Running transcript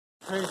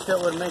concrete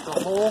that would make a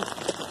hole.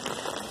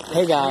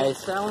 Hey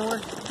guys.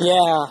 Downward.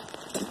 Yeah.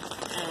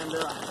 And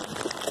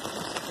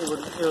it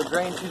would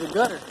drain to the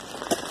gutter.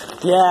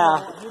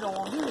 Yeah. You don't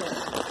want to do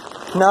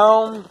that.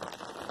 No.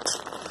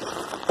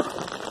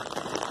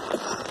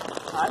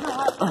 I know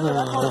how to do it. I'm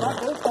not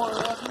good for it.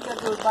 You got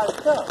to do it by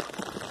yourself.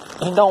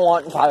 He don't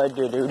want Tyler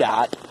to do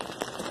that.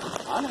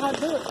 I know how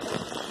to do it.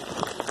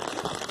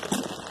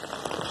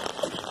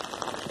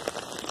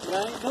 But I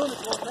ain't doing it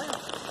for now.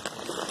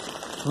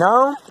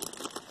 No?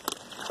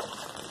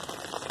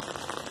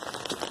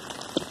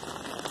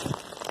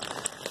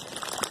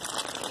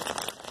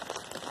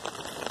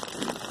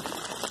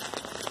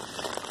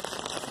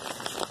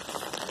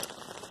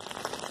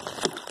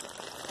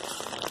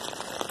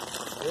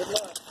 Good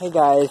luck. Hey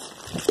guys.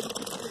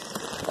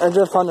 It's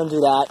just fun to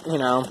do that, you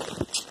know.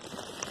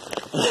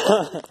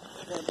 Got a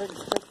big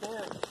stick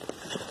there.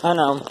 I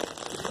know.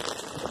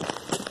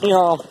 You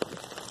know,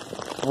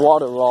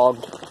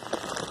 waterlogged.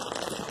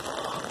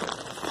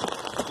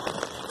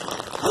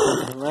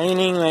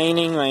 Raining,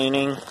 raining,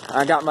 raining.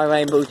 I got my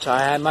rain boots, I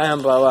have my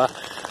umbrella.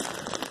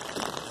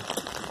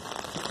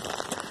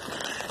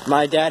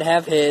 My dad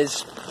have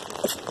his.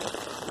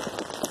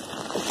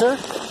 Sure.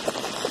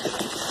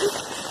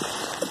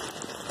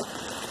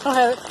 I'll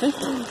have it.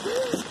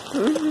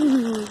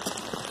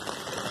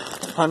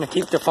 Trying to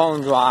keep the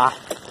phone dry.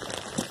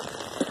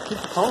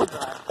 Keep the phone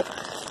dry.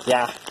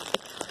 Yeah.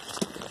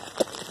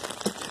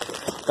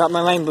 Got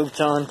my rain boots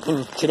on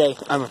today,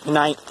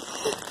 tonight,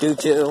 due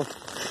to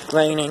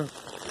raining.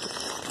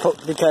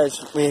 Because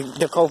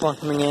the cold front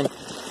coming in.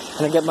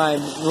 And I get my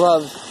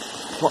gloves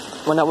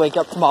when I wake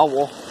up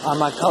tomorrow on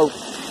my coat.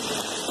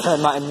 Because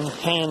my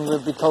hand will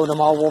be cold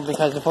tomorrow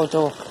because I'm supposed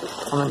to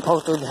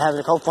have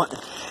the cold front.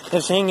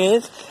 The thing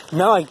is,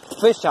 now I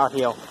fish out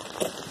here.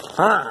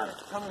 Huh.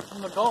 Coming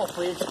from the Gulf,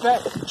 we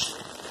expect.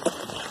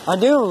 I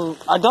do.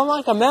 I don't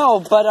like the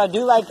smell, but I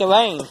do like the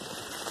rain. We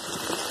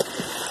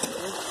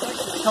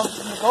expect it comes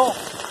from the Gulf.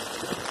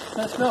 It's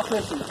not smell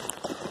fishy.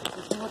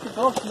 This is what the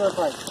Gulf smells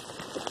like.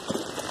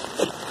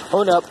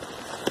 Hold up.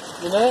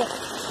 You know that?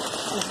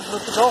 This is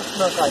what the Gulf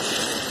smells like.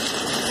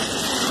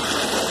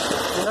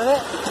 You know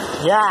that?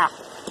 Yeah.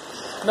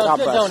 Smells God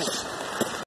good, bless. don't it?